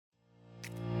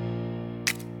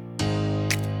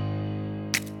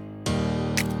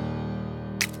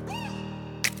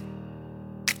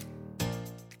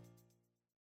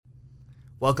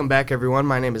Welcome back, everyone.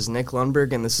 My name is Nick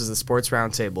Lundberg, and this is the Sports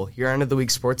Roundtable, your end of the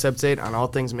week sports update on all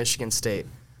things Michigan State.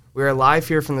 We are live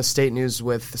here from the State News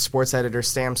with sports editor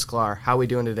Sam Sklar. How are we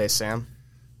doing today, Sam?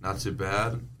 Not too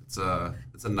bad. It's a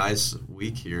nice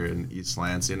week here in East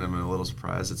Lansing. I'm a little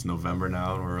surprised. It's November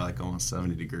now, and we're like almost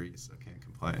 70 degrees. So I can't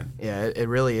complain. Yeah, it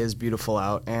really is beautiful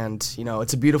out, and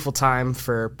it's a beautiful time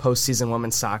for postseason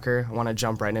women's soccer. I want to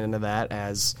jump right into that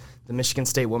as the Michigan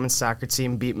State women's soccer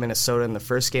team beat Minnesota in the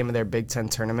first game of their Big Ten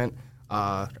tournament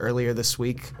earlier this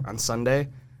week on Sunday.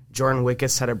 Jordan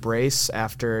Wickus had a brace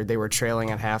after they were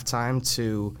trailing at halftime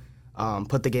to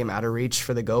put the game out of reach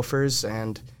for the Gophers,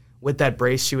 and with that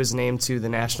brace, she was named to the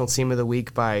National Team of the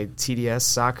Week by TDS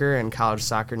Soccer and College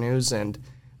Soccer News, and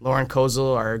Lauren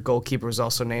Kozel, our goalkeeper, was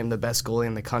also named the best goalie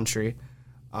in the country.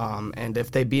 And if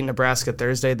they beat Nebraska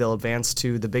Thursday, they'll advance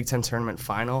to the Big Ten tournament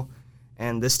final.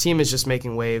 And this team is just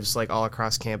making waves like all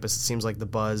across campus. It seems like the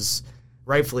buzz,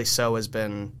 rightfully so, has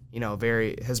been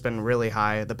really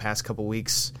high the past couple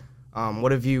weeks.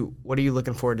 What are you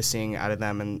looking forward to seeing out of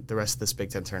them and the rest of this Big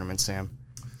Ten tournament, Sam?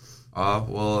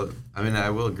 Well, I mean,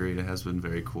 I will agree. It has been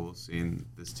very cool seeing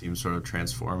this team sort of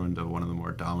transform into one of the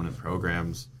more dominant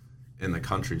programs in the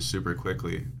country super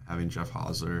quickly. Having Jeff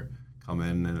Hosler come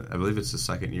in, and I believe it's his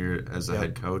second year as a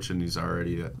head coach, and he's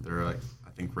already they're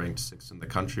I think ranked 6th in the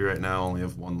country right now. Only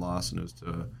have one loss, and it was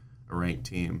to a ranked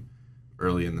team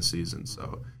early in the season.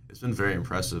 So it's been very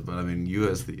impressive. But I mean, you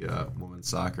as the women's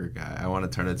soccer guy, I want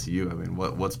to turn it to you. I mean,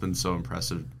 what's been so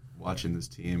impressive watching this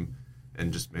team,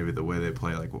 and just maybe the way they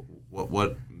play? Like,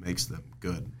 what makes them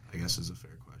good, I guess, is a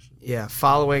fair question. Yeah,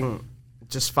 following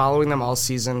them all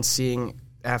season, seeing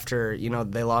after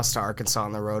they lost to Arkansas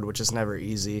on the road, which is never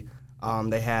easy.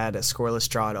 They had a scoreless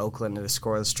draw at Oakland and a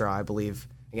scoreless draw, I believe,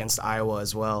 against Iowa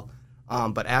as well.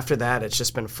 But after that, it's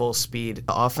just been full speed.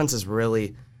 The offense has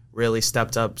really, really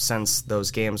stepped up since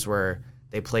those games where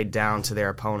they played down to their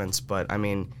opponents. But, I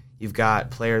mean, you've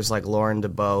got players like Lauren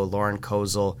DeBow, Lauren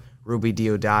Kozel, Ruby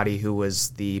Diodati, who was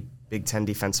the Big Ten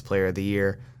Defensive Player of the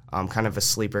Year, kind of a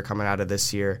sleeper coming out of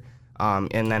this year.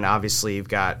 And then, obviously, you've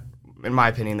got, in my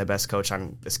opinion, the best coach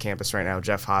on this campus right now,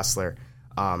 Jeff Hosler,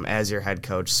 as your head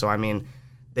coach. So, I mean,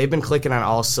 they've been clicking on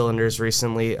all cylinders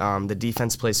recently. The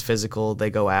defense plays physical. They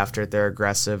go after it. They're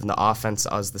aggressive. And the offense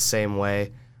is the same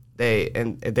way.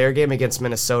 In their game against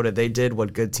Minnesota, they did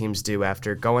what good teams do.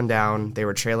 After going down, they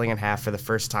were trailing at half for the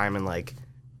first time in like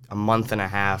a month and a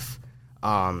half.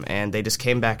 And they just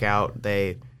came back out.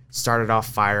 They started off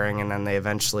firing, and then they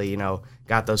eventually,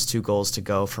 got those 2 goals to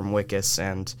go from Wickus.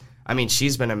 And, I mean,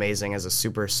 she's been amazing as a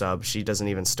super sub. She doesn't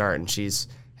even start, and she's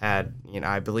had,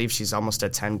 I believe she's almost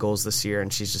at 10 goals this year,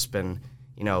 and she's just been,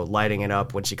 lighting it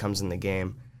up when she comes in the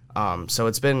game. So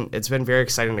it's been very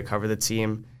exciting to cover the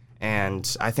team,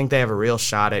 and I think they have a real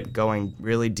shot at going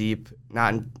really deep,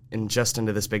 not just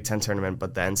into this Big Ten tournament,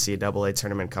 but the NCAA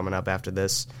tournament coming up after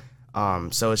this.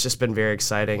 So it's just been very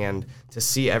exciting, and to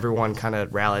see everyone kind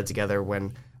of rally together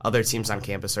when other teams on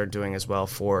campus are doing as well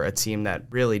for a team that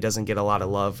really doesn't get a lot of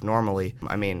love normally.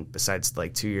 I mean, besides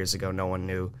like 2 years ago, no one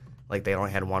knew. Like, they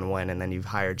only had 1 win, and then you've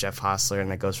hired Jeff Hosler,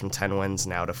 and that goes from 10 wins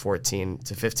now to 15,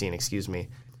 excuse me.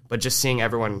 But just seeing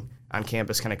everyone on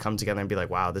campus kind of come together and be like,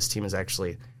 wow, this team is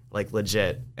actually, like,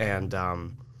 legit. And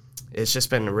it's just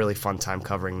been a really fun time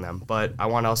covering them. But I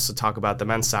want to also talk about the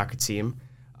men's soccer team.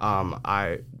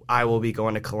 I will be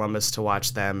going to Columbus to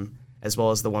watch them, as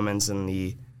well as the women's in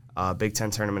the Big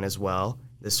Ten tournament as well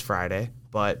this Friday.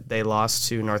 But they lost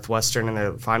to Northwestern in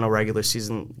their final regular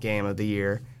season game of the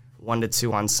year,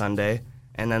 1-2 on Sunday,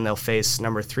 and then they'll face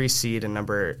number 3 seed and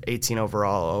number 18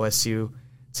 overall OSU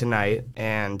tonight.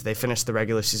 And they finished the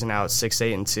regular season out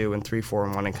 6-8-2 and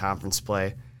 3-4-1 in conference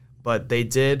play. But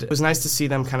it was nice to see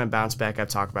them kind of bounce back. I've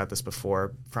talked about this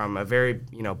before, from a very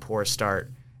poor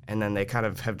start, and then they kind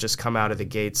of have just come out of the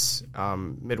gates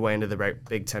midway into the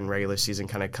Big Ten regular season,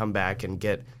 kind of come back and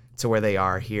get to where they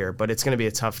are here. But it's going to be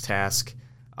a tough task,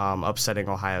 upsetting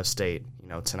Ohio State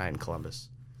tonight in Columbus.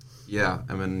 Yeah,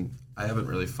 I mean, I haven't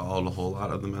really followed a whole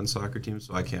lot of the men's soccer team,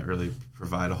 so I can't really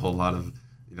provide a whole lot of,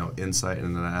 insight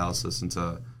and analysis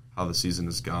into how the season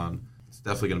has gone. It's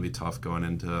definitely going to be tough going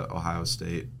into Ohio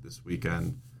State this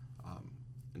weekend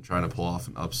and trying to pull off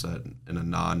an upset in a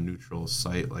non-neutral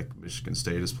site like Michigan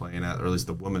State is playing at, or at least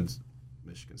the women's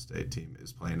Michigan State team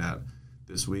is playing at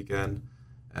this weekend.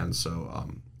 And so,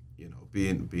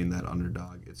 being that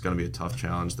underdog, it's going to be a tough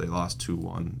challenge. They lost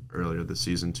 2-1 earlier this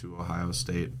season to Ohio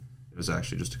State. It was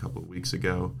actually just a couple of weeks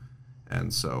ago.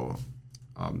 And so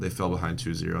they fell behind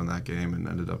 2-0 in that game and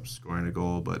ended up scoring a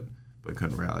goal, but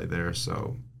couldn't rally there.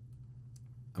 So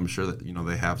I'm sure that,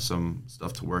 they have some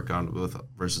stuff to work on with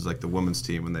versus like the women's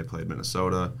team when they played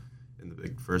Minnesota in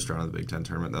the first round of the Big Ten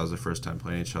tournament. That was their first time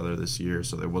playing each other this year,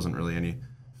 so there wasn't really any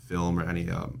film or any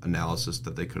analysis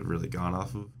that they could have really gone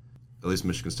off of. At least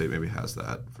Michigan State maybe has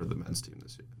that for the men's team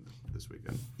this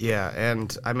weekend. Yeah,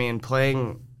 and I mean,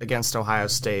 playing against Ohio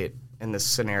State in this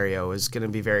scenario is going to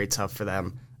be very tough for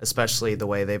them, especially the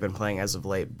way they've been playing as of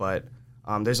late. But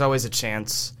there's always a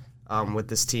chance with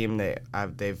this team.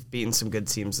 They've beaten some good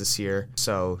teams this year.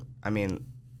 So, I mean,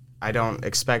 I don't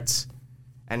expect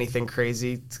anything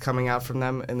crazy coming out from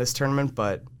them in this tournament,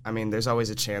 but, I mean, there's always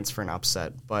a chance for an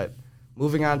upset. But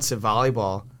moving on to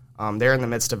volleyball, they're in the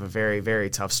midst of a very, very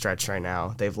tough stretch right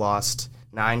now. They've lost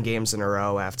 9 games in a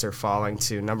row after falling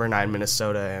to number 9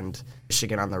 Minnesota and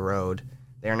Michigan on the road.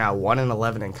 They are now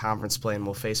 1-11 in conference play and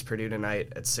will face Purdue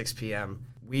tonight at 6 p.m.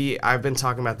 I've been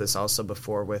talking about this also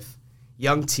before with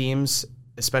young teams,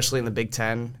 especially in the Big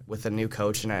Ten, with a new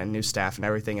coach and a new staff and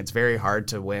everything. It's very hard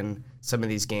to win some of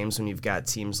these games when you've got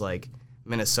teams like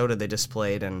Minnesota they just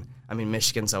played, and I mean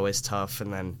Michigan's always tough,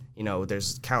 and then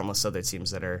there's countless other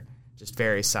teams that are just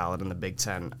very solid in the Big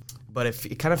Ten. But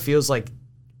it kind of feels like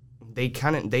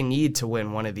they need to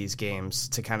win one of these games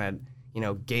to kind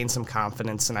of gain some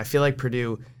confidence, and I feel like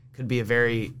Purdue could be a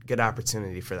very good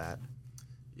opportunity for that.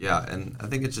 Yeah, and I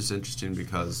think it's just interesting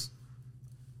because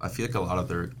I feel like a lot of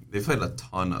they've played a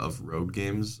ton of road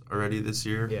games already this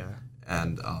year. Yeah,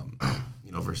 and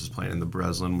versus playing in the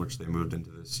Breslin, which they moved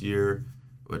into this year,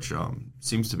 which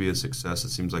seems to be a success. It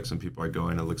seems like some people are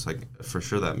going. It looks like for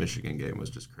sure that Michigan game was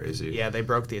just crazy. Yeah, they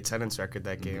broke the attendance record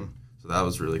that game. Mm-hmm. So that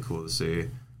was really cool to see.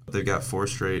 They've got 4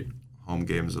 straight home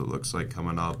games, it looks like,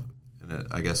 coming up. And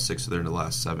I guess 6 of their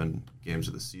last 7 games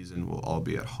of the season will all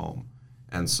be at home.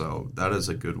 And so that is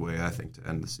a good way, I think, to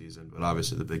end the season. But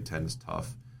obviously the Big Ten is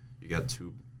tough. You got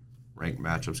 2 ranked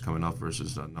matchups coming up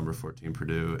versus number 14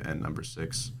 Purdue and number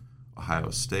 6 Ohio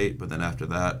State. But then after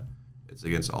that, it's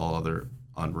against all other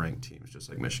unranked teams, just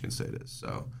like Michigan State is.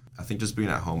 So I think just being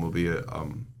at home will be a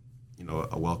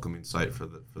welcoming sight for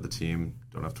the team.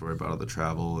 Don't have to worry about all the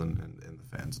travel and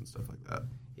the fans and stuff like that.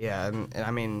 Yeah, and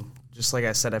I mean, just like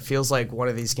I said, it feels like one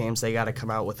of these games they got to come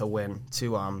out with a win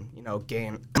to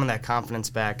gain some of that confidence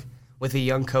back. With a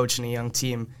young coach and a young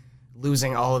team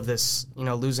losing all of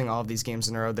these games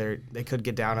in a row, they could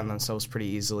get down on themselves pretty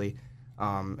easily.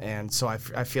 And so I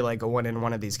feel like a win in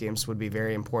one of these games would be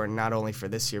very important, not only for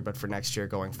this year but for next year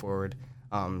going forward.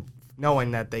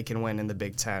 Knowing that they can win in the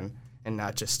Big Ten and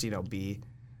not just be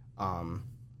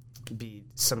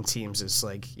some teams'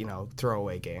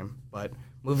 throwaway game. But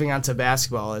moving on to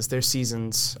basketball, as their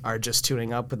seasons are just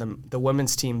tuning up, the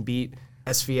women's team beat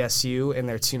SVSU in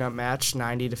their tune-up match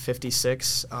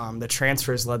 90-56. The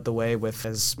transfers led the way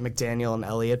as McDaniel and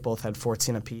Elliott both had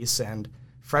 14 apiece, and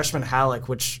freshman Halleck,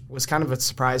 which was kind of a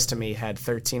surprise to me, had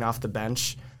 13 off the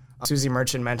bench. Susie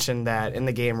Merchant mentioned that in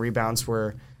the game rebounds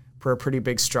were a pretty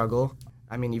big struggle.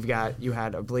 I mean, you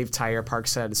had, I believe, Tyre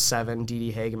Parks had 7.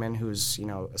 Dee Hageman, who's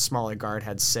a smaller guard,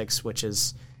 had 6, which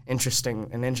is an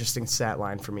interesting stat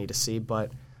line for me to see.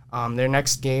 But their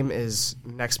next game is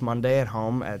next Monday at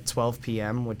home at 12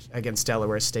 p.m. Against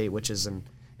Delaware State, which is an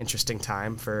interesting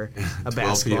time for a basketball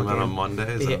game. 12 p.m. on a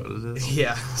Monday, is that what it is?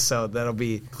 Yeah, so that'll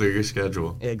be... Clear your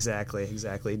schedule. Exactly.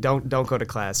 Don't go to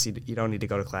class. You don't need to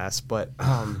go to class. But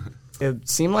it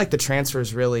seemed like the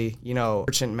transfers really,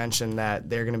 Merchant mentioned that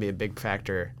they're going to be a big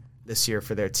factor this year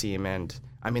for their team. And,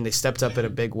 I mean, they stepped up in a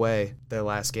big way their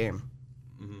last game.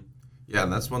 Mm-hmm. Yeah,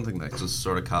 and that's one thing that just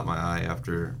sort of caught my eye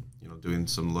after, doing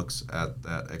some looks at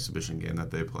that exhibition game that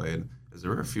they played, is there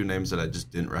were a few names that I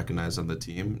just didn't recognize on the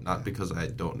team, not because I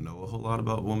don't know a whole lot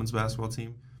about women's basketball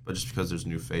team, but just because there's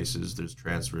new faces, there's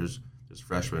transfers, there's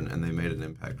freshmen, and they made an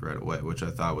impact right away, which I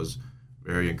thought was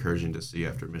very encouraging to see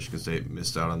after Michigan State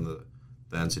missed out on the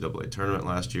NCAA tournament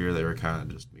last year. They were kind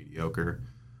of just mediocre.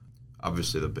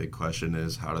 Obviously, the big question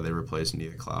is, how do they replace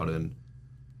Nia Clouden?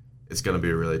 It's going to be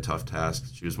a really tough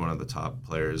task. She was one of the top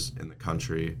players in the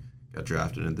country, got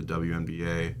drafted in the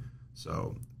WNBA,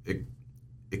 so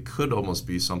it could almost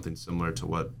be something similar to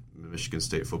what the Michigan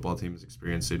State football team is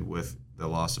experiencing with the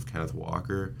loss of Kenneth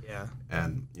Walker. Yeah.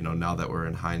 And, now that we're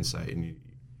in hindsight and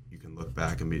you can look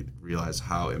back and realize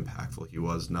how impactful he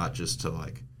was, not just to,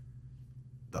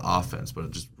 the offense,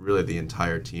 but just really the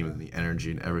entire team and the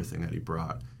energy and everything that he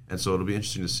brought. And so it'll be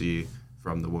interesting to see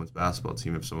from the women's basketball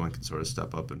team if someone can sort of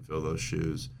step up and fill those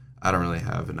shoes. I don't really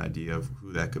have an idea of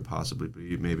who that could possibly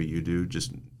be. Maybe you do.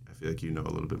 Just I feel like you know a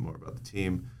little bit more about the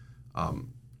team.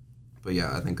 But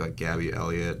yeah, I think Gabby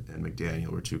Elliott and McDaniel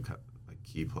were 2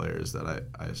 key players that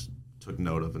I just took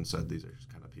note of and said these are just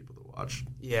kind of people to watch.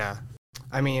 Yeah.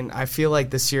 I mean, I feel like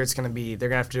this year they're going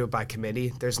to have to do it by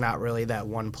committee. There's not really that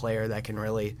one player that can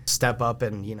really step up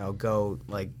and, go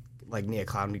like Nia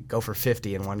Cloud go for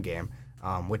 50 in one game,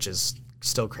 which is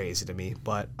still crazy to me.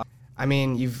 But I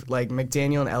mean, you've like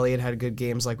McDaniel and Elliott had good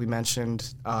games, like we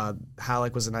mentioned.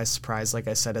 Halleck was a nice surprise, like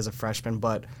I said, as a freshman.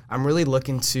 But I'm really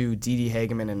looking to Dee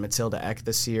Hageman and Matilda Eck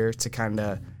this year to kind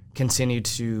of continue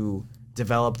to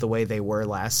develop the way they were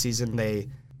last season. They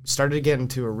started to get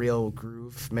into a real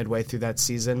groove midway through that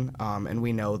season, and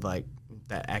we know like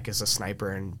that Eck is a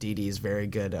sniper and Dee is very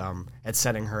good at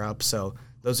setting her up. So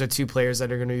those are two players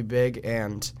that are going to be big.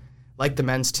 And like the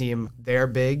men's team, their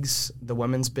bigs, the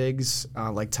women's bigs,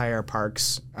 like Tyra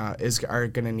Parks, are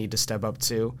going to need to step up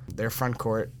too. Their front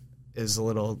court is a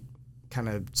little kind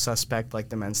of suspect like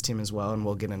the men's team as well, and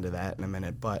we'll get into that in a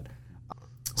minute. But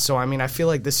so, I mean, I feel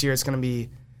like this year it's going to be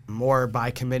more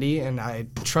by committee, and I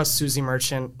trust Susie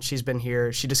Merchant. She's been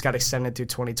here. She just got extended through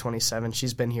 2027.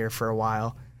 She's been here for a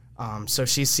while. So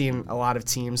she's seen a lot of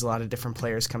teams, a lot of different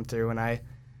players come through, and I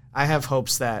have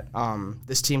hopes that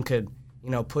this team could,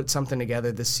 put something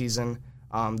together this season.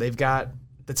 They've got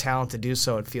the talent to do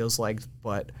so, it feels like,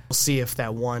 but we'll see if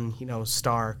that one,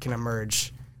 star can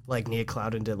emerge like Nia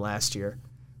Clouden did last year.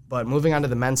 But moving on to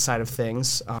the men's side of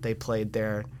things, they played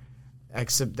their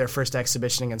first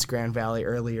exhibition against Grand Valley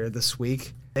earlier this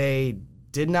week. They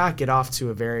did not get off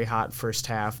to a very hot first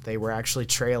half. They were actually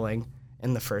trailing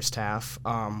in the first half.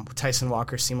 Tyson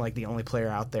Walker seemed like the only player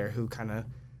out there who kind of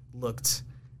looked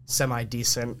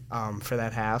semi-decent for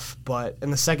that half. But in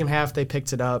the second half, they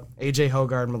picked it up. A.J.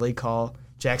 Hogard, Malik Hall,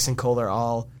 Jackson Kohler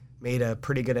all made a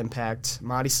pretty good impact.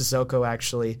 Madi Sissoko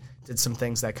actually did some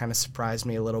things that kind of surprised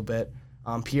me a little bit.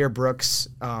 Pierre Brooks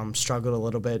struggled a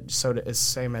little bit,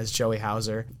 same as Joey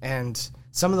Hauser. And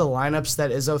some of the lineups that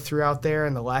Izzo threw out there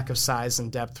and the lack of size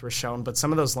and depth were shown, but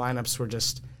some of those lineups were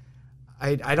just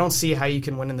I don't see how you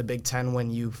can win in the Big Ten when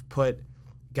you've put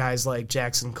guys like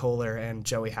Jackson Kohler and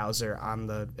Joey Hauser in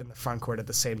the front court at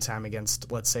the same time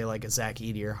against, let's say, like a Zach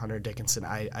Edey or Hunter Dickinson.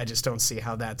 I just don't see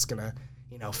how that's going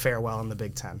to, fare well in the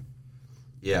Big Ten.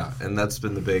 Yeah, and that's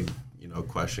been the big,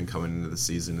 question coming into the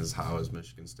season is how is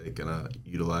Michigan State going to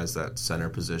utilize that center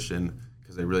position,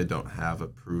 because they really don't have a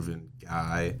proven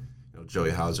guy.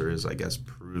 Joey Hauser is, I guess,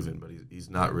 proven, but he's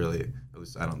not really, at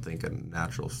least I don't think, a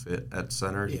natural fit at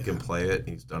center. He can play it.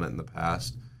 He's done it in the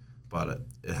past, but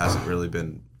it hasn't really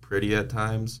been pretty at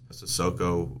times.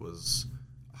 Sissoko was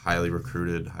a highly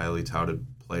recruited, highly touted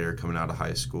player coming out of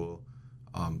high school,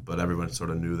 but everyone sort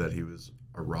of knew that he was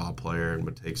a raw player and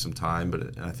would take some time,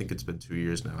 and I think it's been 2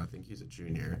 years now. I think he's a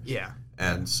junior. Yeah.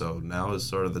 And so now is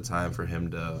sort of the time for him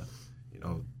to,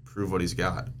 prove what he's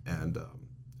got. And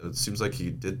it seems like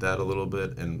he did that a little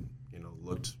bit and,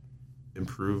 looked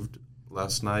improved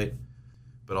last night.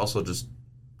 But also just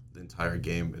the entire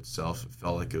game itself, it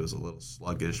felt like it was a little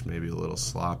sluggish, maybe a little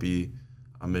sloppy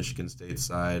on Michigan State's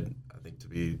side. I think to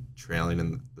be trailing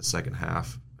in the second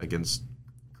half against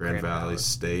Grand Valley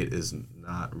State is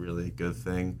not really a good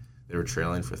thing. They were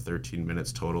trailing for 13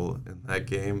 minutes total in that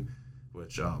game,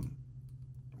 which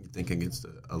you think against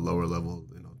a lower level,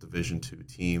 Division II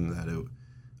team that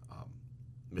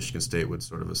Michigan State would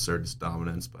sort of assert its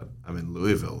dominance, but I mean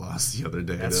Louisville lost the other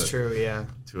day. That's true, yeah.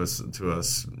 To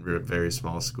a very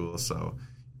small school, so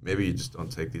maybe you just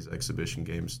don't take these exhibition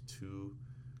games too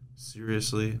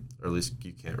seriously, or at least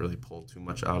you can't really pull too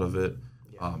much out of it.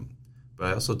 Yeah. But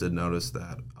I also did notice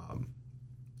that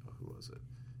who was it?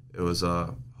 It was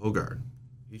Hogard.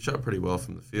 He shot pretty well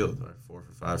from the field, right? 4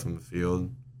 for 5 from the field,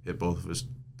 hit both of his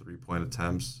 3-point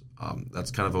attempts.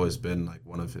 That's kind of always been like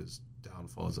one of his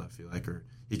downfalls, I feel like, or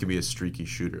he can be a streaky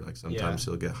shooter. Like sometimes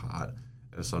he'll get hot,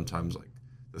 and sometimes like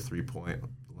the 3-point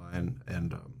line,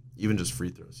 and even just free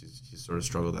throws, he's sort of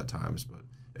struggled at times. But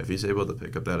if he's able to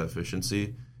pick up that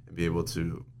efficiency and be able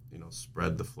to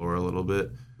spread the floor a little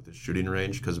bit with his shooting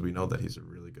range, because we know that he's a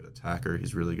really good attacker,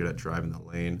 he's really good at driving the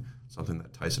lane, something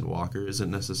that Tyson Walker isn't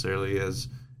necessarily as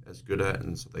good at,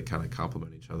 and so they kind of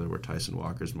complement each other, where Tyson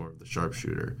Walker's more of the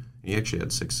sharpshooter. And he actually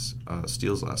had 6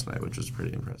 steals last night, which was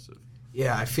pretty impressive.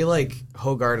 Yeah, I feel like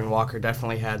Hogard and Walker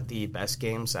definitely had the best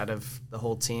games out of the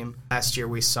whole team. Last year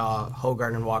we saw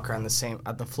Hogard and Walker on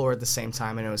the floor at the same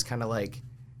time, and it was kind of like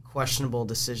questionable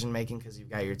decision making because you've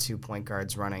got your 2 point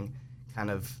guards running kind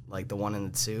of like the 1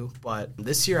 and the 2. But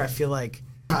this year I feel like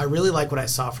I really like what I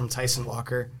saw from Tyson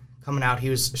Walker coming out. He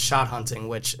was shot hunting,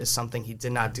 which is something he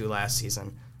did not do last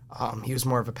season. He was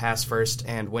more of a pass first,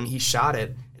 and when he shot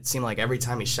it, it seemed like every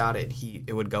time he shot it,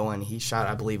 it would go in. He shot,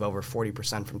 I believe, over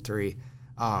 40% from 3,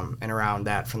 and around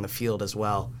that from the field as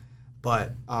well.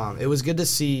 But it was good to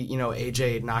see,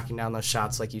 AJ knocking down those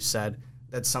shots, like you said.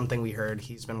 That's something we heard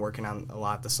he's been working on a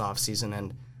lot this offseason,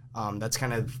 and that's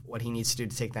kind of what he needs to do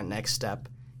to take that next step.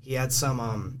 He had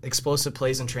some explosive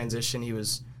plays in transition. He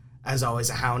was as always,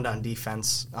 a hound on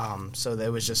defense. So it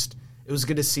was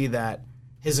good to see that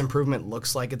his improvement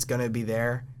looks like it's going to be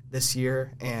there this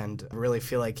year, and I really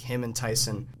feel like him and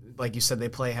Tyson, like you said,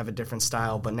 they have a different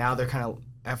style, but now they're kind of,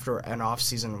 after an off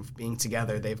season of being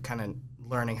together, they've kind of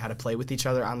learning how to play with each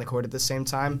other on the court at the same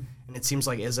time, and it seems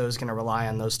like Izzo is going to rely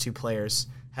on those two players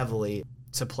heavily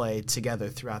to play together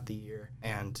throughout the year,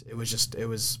 and it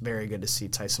was very good to see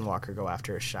Tyson Walker go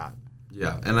after his shot.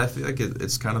 Yeah, and I feel like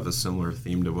it's kind of a similar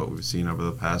theme to what we've seen over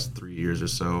the past 3 years or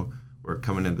so. We're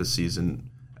coming into the season,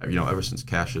 ever since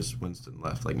Cassius Winston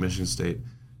left, like Michigan State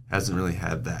hasn't really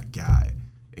had that guy.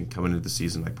 And coming into the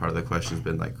season, like part of the question has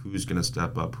been like, who's going to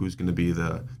step up? Who's going to be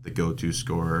the go-to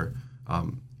scorer?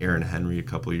 Aaron Henry a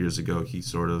couple of years ago, he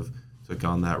sort of took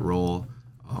on that role.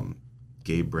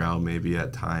 Gabe Brown maybe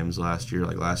at times last year.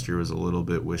 Like last year was a little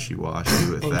bit wishy-washy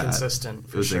with that. Inconsistent,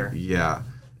 for sure. Yeah.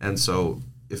 And so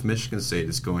if Michigan State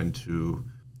is going to,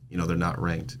 they're not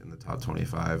ranked in the top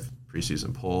 25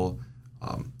 preseason poll,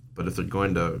 but if they're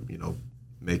going to,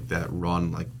 make that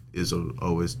run like Izzo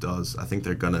always does, I think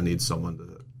they're going to need someone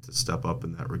to step up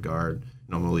in that regard.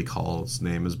 Malik Hall's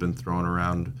name has been thrown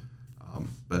around,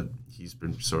 but he's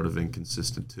been sort of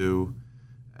inconsistent too.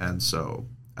 And so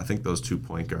I think those 2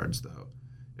 point guards, though,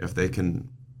 if they can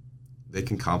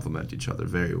complement each other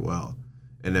very well.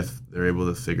 And if they're able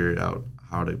to figure out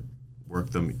how to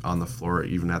work them on the floor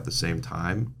even at the same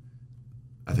time,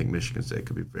 I think Michigan State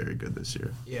could be very good this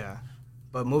year. Yeah.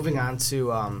 But moving on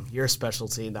to your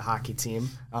specialty, the hockey team,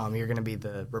 you're going to be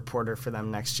the reporter for them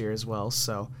next year as well,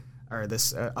 or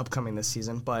this upcoming this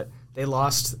season. But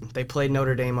they played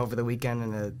Notre Dame over the weekend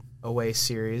in an away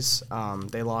series.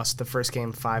 They lost the first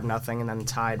game 5-0 and then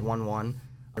tied 1-1.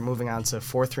 They're moving on to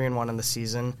 4-3-1 in the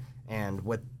season, and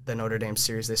with the Notre Dame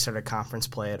series, they started conference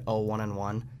play at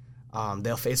 0-1-1.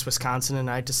 They'll face Wisconsin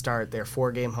tonight to start their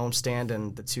 4-game homestand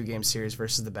and the 2-game series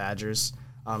versus the Badgers.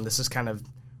 This is kind of,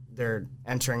 they're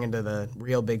entering into the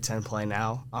real Big Ten play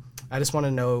now. I just want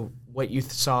to know what you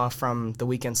saw from the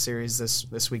weekend series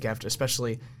this week after,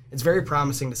 especially. It's very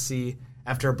promising to see,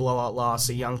 after a blowout loss,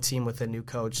 a young team with a new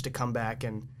coach to come back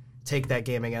and take that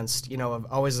game against,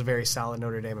 always a very solid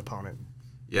Notre Dame opponent.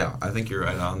 Yeah, I think you're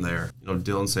right on there.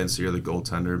 Dylan St. Cyr, the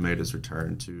goaltender, made his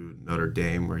return to Notre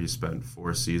Dame, where he spent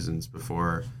 4 seasons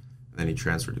before, and then he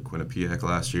transferred to Quinnipiac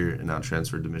last year and now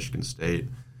transferred to Michigan State.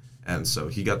 And so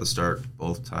he got the start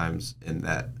both times in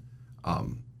that.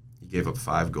 He gave up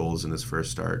 5 goals in his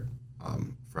first start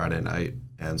Friday night.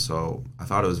 And so I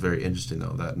thought it was very interesting,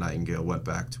 though, that Nightingale went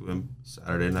back to him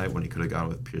Saturday night when he could have gone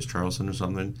with Pierce Charleston or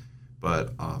something.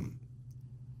 But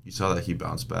you saw that he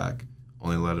bounced back,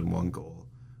 only let in 1 goal.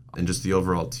 And just the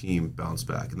overall team bounced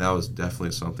back. And that was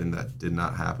definitely something that did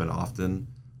not happen often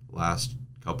last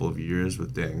couple of years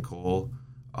with Dan Cole.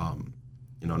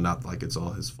 Not like it's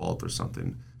all his fault or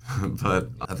something. But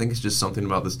I think it's just something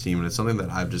about this team, and it's something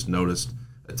that I've just noticed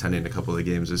attending a couple of the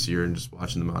games this year and just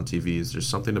watching them on TV. Is there's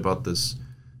something about this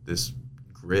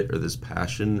grit or this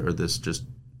passion or this just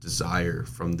desire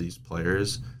from these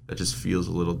players that just feels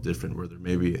a little different, where they're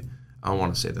maybe, I don't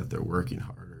want to say that they're working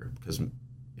harder, because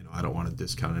I don't want to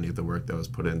discount any of the work that was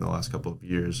put in the last couple of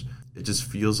years. It just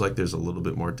feels like there's a little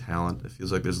bit more talent. It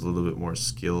feels like there's a little bit more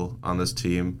skill on this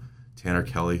team. Tanner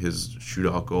Kelly, his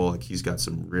shootout goal, like he's got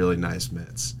some really nice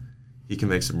mitts. He can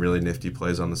make some really nifty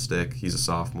plays on the stick. He's a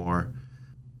sophomore.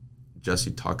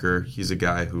 Jesse Tucker, he's a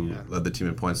guy who led the team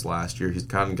in points last year. He's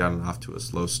kind of gotten off to a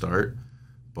slow start,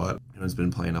 but has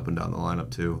been playing up and down the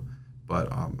lineup too.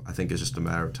 But I think it's just a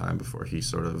matter of time before he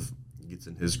sort of gets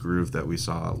in his groove that we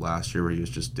saw last year, where he was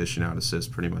just dishing out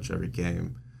assists pretty much every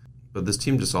game. But this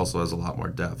team just also has a lot more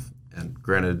depth. And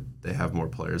granted, they have more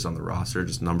players on the roster,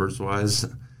 just numbers-wise,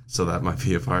 so that might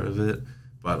be a part of it.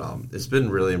 But it's been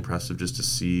really impressive just to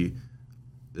see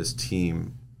this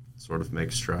team sort of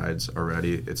make strides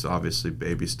already. It's obviously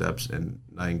baby steps, and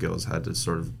Nightingale's had to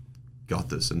sort of gut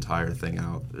this entire thing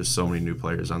out. There's so many new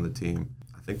players on the team.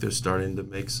 I think they're starting to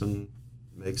make some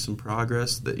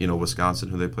progress. That Wisconsin,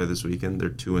 who they play this weekend, they're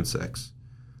 2-6.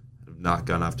 Have not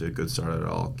gone off to a good start at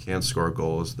all. Can't score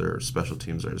goals. Their special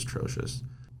teams are atrocious.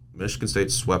 Michigan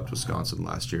State swept Wisconsin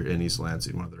last year in East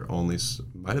Lansing.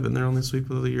 Might have been their only sweep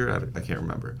of the year. I can't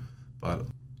remember, but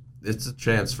it's a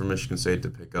chance for Michigan State to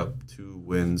pick up 2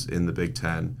 wins in the Big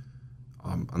Ten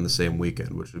on the same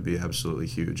weekend, which would be absolutely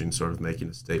huge and sort of making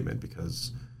a statement,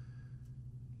 because,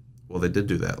 well, they did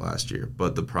do that last year,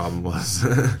 but the problem was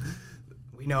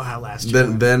we know how last year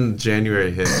then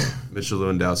January hit. Mitchell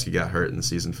Lewandowski got hurt and the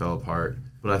season fell apart.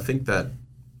 But I think that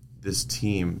this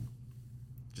team,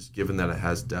 just given that it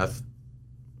has depth,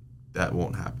 that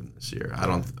won't happen this year.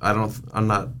 I'm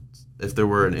not. If there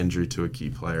were an injury to a key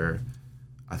player,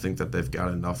 I think that they've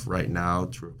got enough right now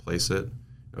to replace it.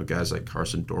 Guys like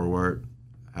Carson Dorwart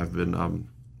have been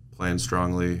playing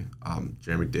strongly.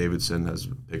 Jeremy Davidson has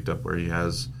picked up where he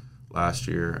has last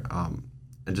year.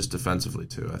 And just defensively,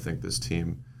 too. I think this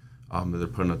team, they're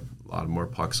putting a lot more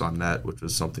pucks on net, which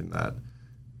was something that,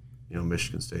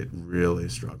 Michigan State really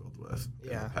struggled with in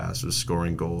the past, was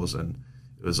scoring goals. And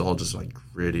it was all just like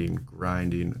gritty and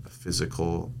grinding,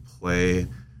 physical play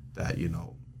that,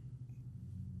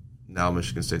 now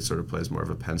Michigan State sort of plays more of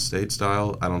a Penn State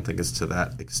style. I don't think it's to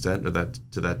that extent or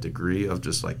to that degree of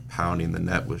just like pounding the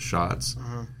net with shots.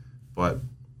 But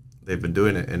they've been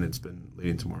doing it, and it's been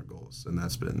leading to more goals, and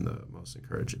that's been the most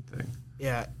encouraging thing.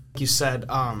 Yeah, like you said,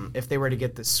 if they were to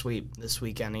get this sweep this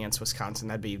weekend against Wisconsin,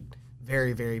 that'd be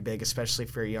very, very big, especially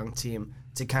for a young team,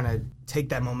 to kind of take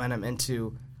that momentum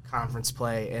into conference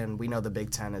play, and we know the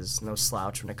Big Ten is no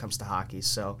slouch when it comes to hockey,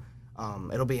 so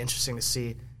it'll be interesting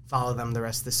to follow them the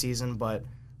rest of the season. But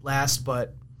last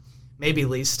but maybe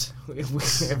least,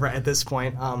 right at this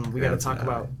point, we got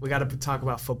to talk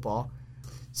about football.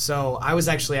 So I was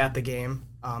actually at the game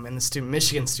in the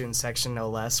Michigan student section, no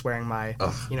less, wearing my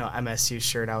MSU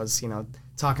shirt. I was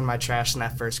talking my trash in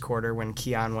that first quarter when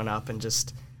Keon went up and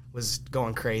just was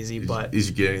going crazy. But did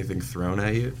you get anything thrown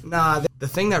at you? Nah. The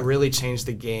thing that really changed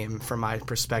the game from my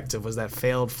perspective was that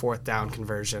failed 4th down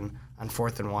conversion on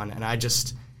 4th and 1, and I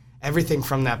just everything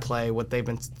from that play, what they've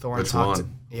been throwing. Which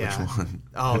one? Yeah. Which one?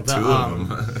 Oh, the two of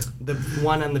them. The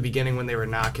one in the beginning when they were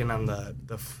knocking on the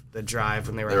drive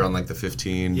when they were on like the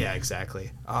 15. Yeah,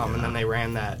 exactly. And then they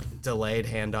ran that delayed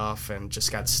handoff and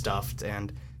just got stuffed.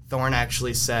 And Thorne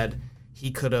actually said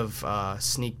he could have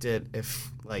sneaked it if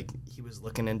he was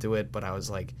looking into it, but I was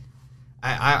like,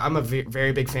 I'm a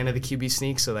very big fan of the QB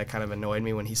sneak, so that kind of annoyed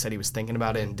me when he said he was thinking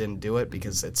about it and didn't do it,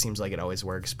 because it seems like it always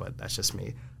works, but that's just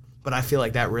me. But I feel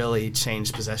like that really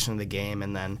changed possession of the game,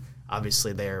 and then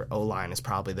obviously their O-line is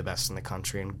probably the best in the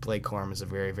country, and Blake Corum is a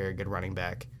very, very good running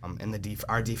back. And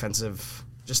our defense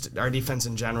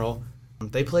in general,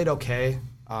 they played okay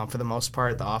for the most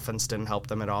part. The offense didn't help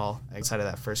them at all outside of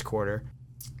that first quarter.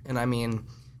 And I mean,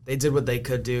 they did what they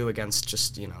could do against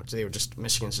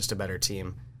Michigan's just a better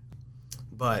team.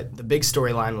 But the big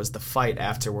storyline was the fight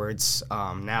afterwards.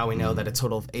 Now we know that a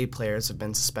total of 8 players have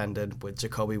been suspended, with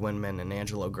Jacoby Windman and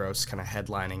Angelo Gross kind of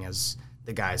headlining as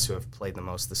the guys who have played the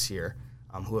most this year,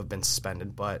 who have been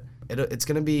suspended. But it's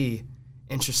going to be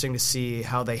interesting to see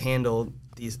how they handle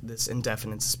this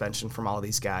indefinite suspension from all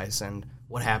these guys and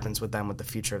what happens with them with the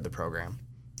future of the program.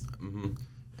 Mm-hmm.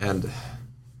 And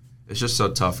it's just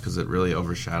so tough because it really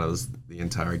overshadows the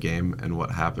entire game and what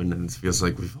happened, and it feels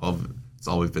like it's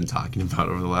all we've been talking about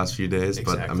over the last few days.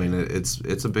 Exactly. But I mean,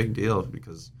 it's a big deal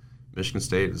because Michigan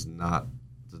State does not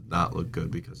look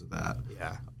good because of that.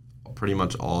 Yeah. Pretty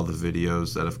much all the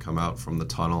videos that have come out from the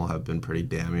tunnel have been pretty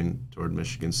damning toward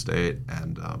Michigan State,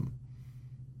 and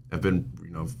have been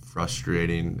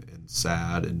frustrating and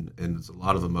sad, and there's a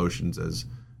lot of emotions as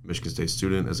a Michigan State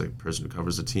student, as a person who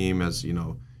covers the team, as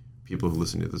people who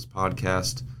listen to this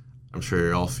podcast. I'm sure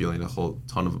you're all feeling a whole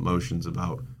ton of emotions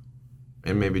about,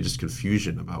 and maybe just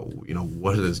confusion about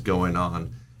what is going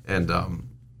on. And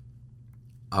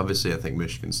obviously I think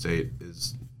Michigan State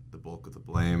is the bulk of the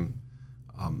blame,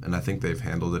 and I think they've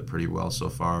handled it pretty well so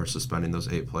far, suspending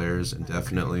those 8 players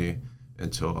indefinitely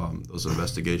until those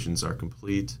investigations are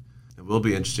complete. It will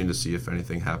be interesting to see if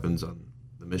anything happens on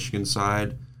the Michigan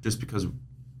side, just because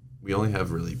we only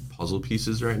have really puzzle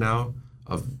pieces right now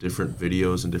of different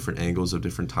videos and different angles of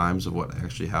different times of what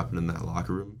actually happened in that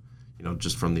locker room.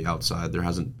 Just from the outside, there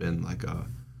hasn't been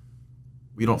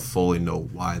we don't fully know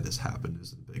why this happened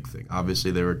is the big thing.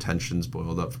 Obviously, there were tensions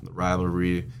boiled up from the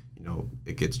rivalry.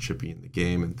 It gets chippy in the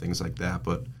game and things like that.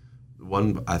 But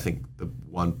I think the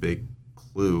one big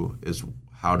clue is,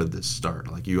 how did this start?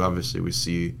 We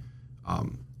see,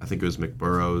 I think it was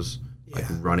McBurrows,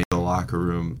 running the locker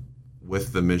room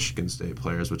with the Michigan State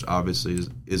players, which obviously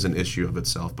is an issue of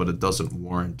itself, but it doesn't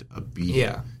warrant a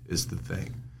beating is the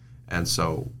thing. And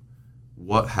so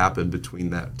what happened between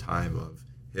that time of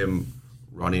him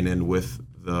running in with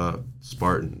the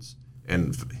Spartans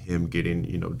and him getting,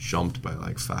 jumped by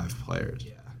 5 players?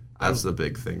 Yeah. That's the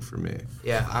big thing for me.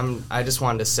 Yeah, I just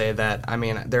wanted to say that,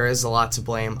 there is a lot to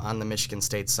blame on the Michigan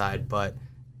State side, but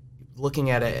looking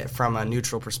at it from a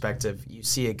neutral perspective, you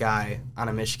see a guy on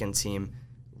a Michigan team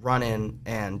run in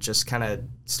and just kind of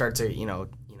start to,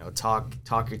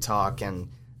 talk your talk, and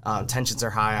tensions are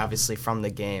high, obviously, from the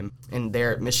game. And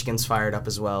Michigan's fired up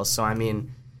as well. So,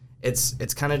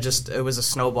 it's kind of just, it was a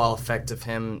snowball effect of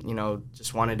him,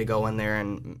 just wanted to go in there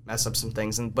and mess up some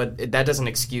things. But that doesn't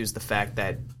excuse the fact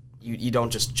that you don't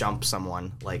just jump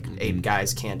someone. 8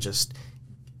 guys can't just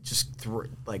just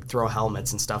throw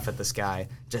helmets and stuff at this guy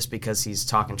just because he's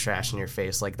talking trash in your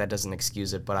face. Like, that doesn't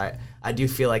excuse it. But I do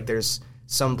feel like there's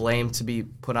some blame to be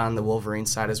put on the Wolverine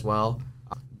side as well.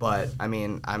 But, I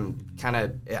mean,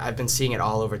 I've been seeing it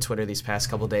all over Twitter these past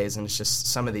couple days, and it's just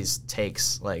some of these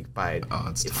takes, like,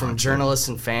 from journalists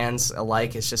and fans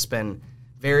alike, it's just been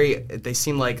they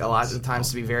seem like a lot of the times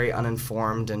to be very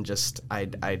uninformed, and just,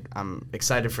 I'm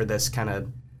excited for this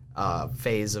kind of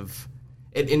phase of,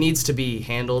 it needs to be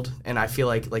handled, and I feel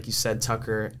like you said,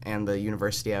 Tucker and the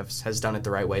university has done it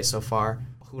the right way so far.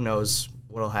 Who knows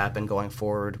what'll happen going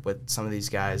forward with some of these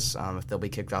guys, if they'll be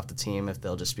kicked off the team, if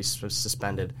they'll just be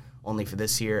suspended only for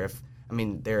this year.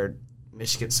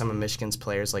 Some of Michigan's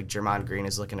players like Jermon Green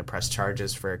is looking to press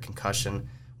charges for a concussion,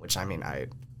 which, I mean,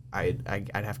 I'd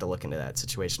have to look into that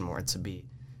situation more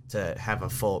to have a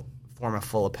full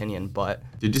opinion. But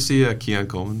did you see Keon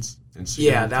Coleman's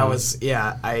Instagram?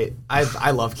 Yeah,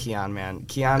 I love Keon, man.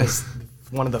 Keon is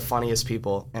one of the funniest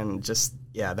people, and just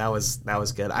that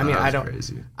was good. I mean, I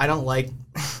don't like.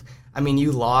 I mean,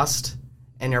 you lost,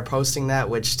 and you're posting that,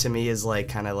 which to me is like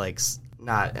kind of like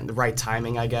not the right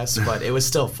timing, I guess. But it was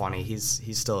still funny. He's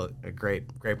still a great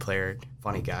player,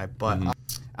 funny guy. But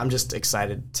I'm just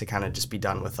excited to kind of just be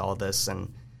done with all this,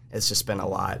 and it's just been a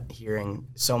lot hearing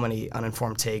so many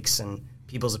uninformed takes and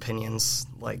people's opinions.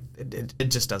 Like, it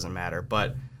just doesn't matter.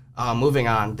 But moving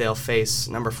on, they'll face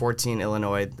number 14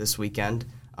 Illinois this weekend,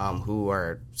 who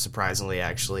are surprisingly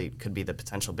actually could be the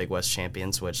potential Big West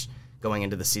champions, which going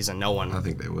into the season, I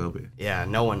think they will be. Yeah,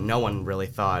 no one really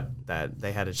thought that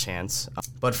they had a chance.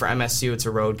 But for MSU, it's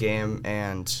a road game,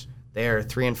 and they are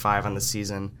 3-5 on the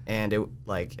season. And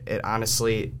it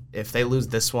honestly, if they lose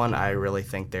this one, I really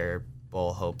think their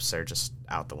bowl hopes are just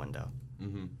out the window.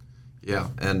 Mm-hmm. Yeah,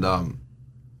 and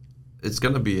it's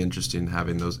going to be interesting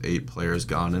having those 8 players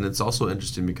gone. And it's also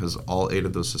interesting because all 8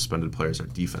 of those suspended players are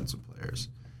defensive players.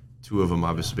 2 of them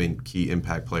obviously being key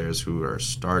impact players who are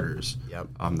starters. Yep.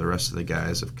 The rest of the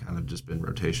guys have kind of just been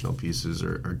rotational pieces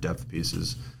or depth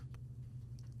pieces.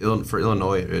 For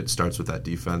Illinois, it starts with that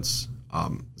defense.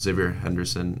 Xavier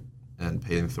Henderson and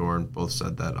Peyton Thorne both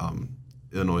said that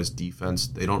Illinois' defense,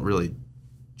 they don't really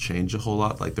change a whole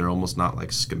lot. Like, they're almost not like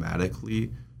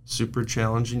schematically super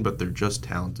challenging, but they're just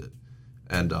talented.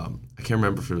 And I can't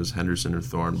remember if it was Henderson or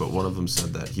Thorne, but one of them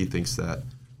said that he thinks that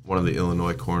one of the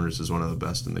Illinois corners is one of the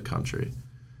best in the country.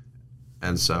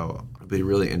 And so it'll be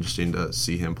really interesting to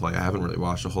see him play. I haven't really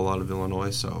watched a whole lot of Illinois,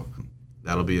 so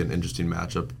that'll be an interesting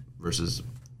matchup versus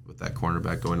with that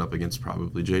cornerback going up against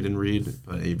probably Jaden Reed.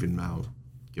 But even now,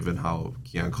 given how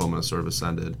Keon Coleman has sort of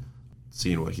ascended,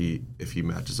 seeing if he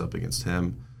matches up against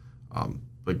him.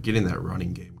 But getting that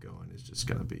running game going is just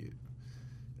going to be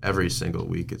every single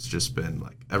week. It's just been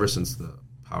like ever since the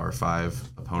Power 5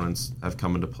 opponents have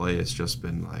come into play, it's just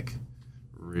been like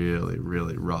really,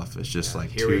 really rough. It's just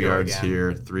like 2 yards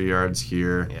here, 3 yards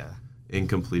here,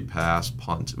 incomplete pass,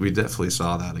 punt. We definitely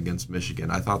saw that against Michigan.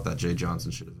 I thought that Jay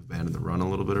Johnson should have abandoned the run a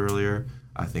little bit earlier.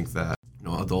 I think that,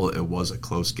 although it was a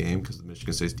close game because the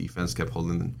Michigan State's defense kept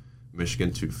holding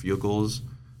Michigan to field goals,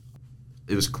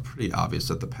 it was pretty obvious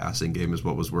that the passing game is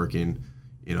what was working.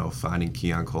 Finding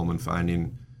Keon Coleman,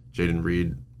 finding Jaden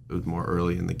Reed, it was more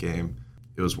early in the game.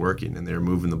 It was working, and they were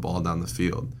moving the ball down the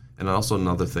field. And also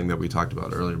another thing that we talked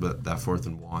about earlier, but that 4th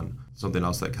and 1, something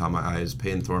else that caught my eye is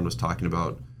Peyton Thorne was talking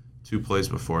about 2 plays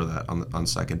before that on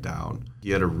second down.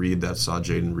 He had a read that saw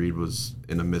Jaden Reed was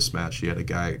in a mismatch. He had a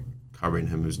guy covering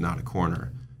him who's not a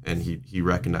corner, and he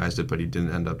recognized it, but he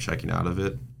didn't end up checking out of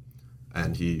it.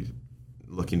 And he,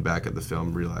 looking back at the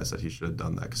film, realized that he should have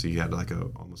done that because he had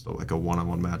almost like a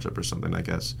one-on-one matchup or something, I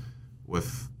guess,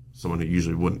 with someone who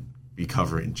usually wouldn't be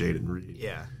covering Jaden Reed.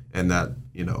 Yeah. And that,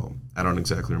 I don't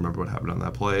exactly remember what happened on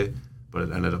that play, but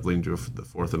it ended up leading to the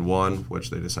 4th and 1, which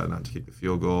they decided not to kick the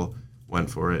field goal, went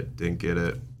for it, didn't get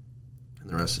it, and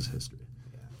the rest is history.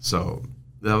 Yeah. So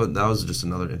that was just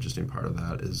another interesting part of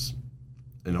that is,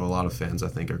 a lot of fans, I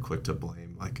think, are quick to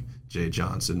blame, like, Jay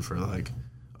Johnson for, like,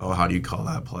 oh, how do you call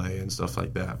that play and stuff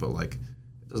like that, but, like,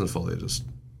 it doesn't fully just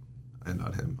end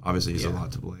on him. Obviously, he's a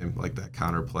lot to blame. Like, that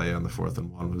counter play on the 4th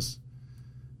and 1 was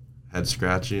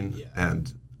head-scratching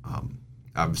and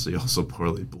obviously also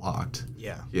poorly blocked.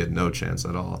 Yeah. He had no chance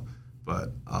at all.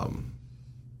 But,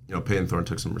 Peyton Thorne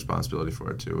took some responsibility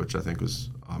for it, too, which I think was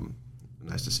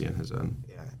nice to see on his end.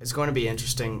 Yeah, it's going to be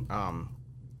interesting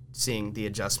seeing the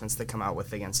adjustments that come out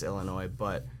with against Illinois.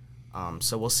 But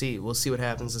so we'll see what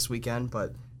happens this weekend.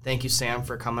 But thank you, Sam,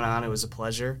 for coming on. It was a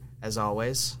pleasure, as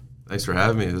always. Thanks for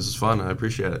having me. This is fun. I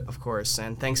appreciate it. Of course.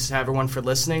 And thanks to everyone for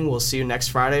listening. We'll see you next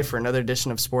Friday for another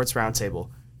edition of Sports Roundtable.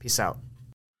 Peace out.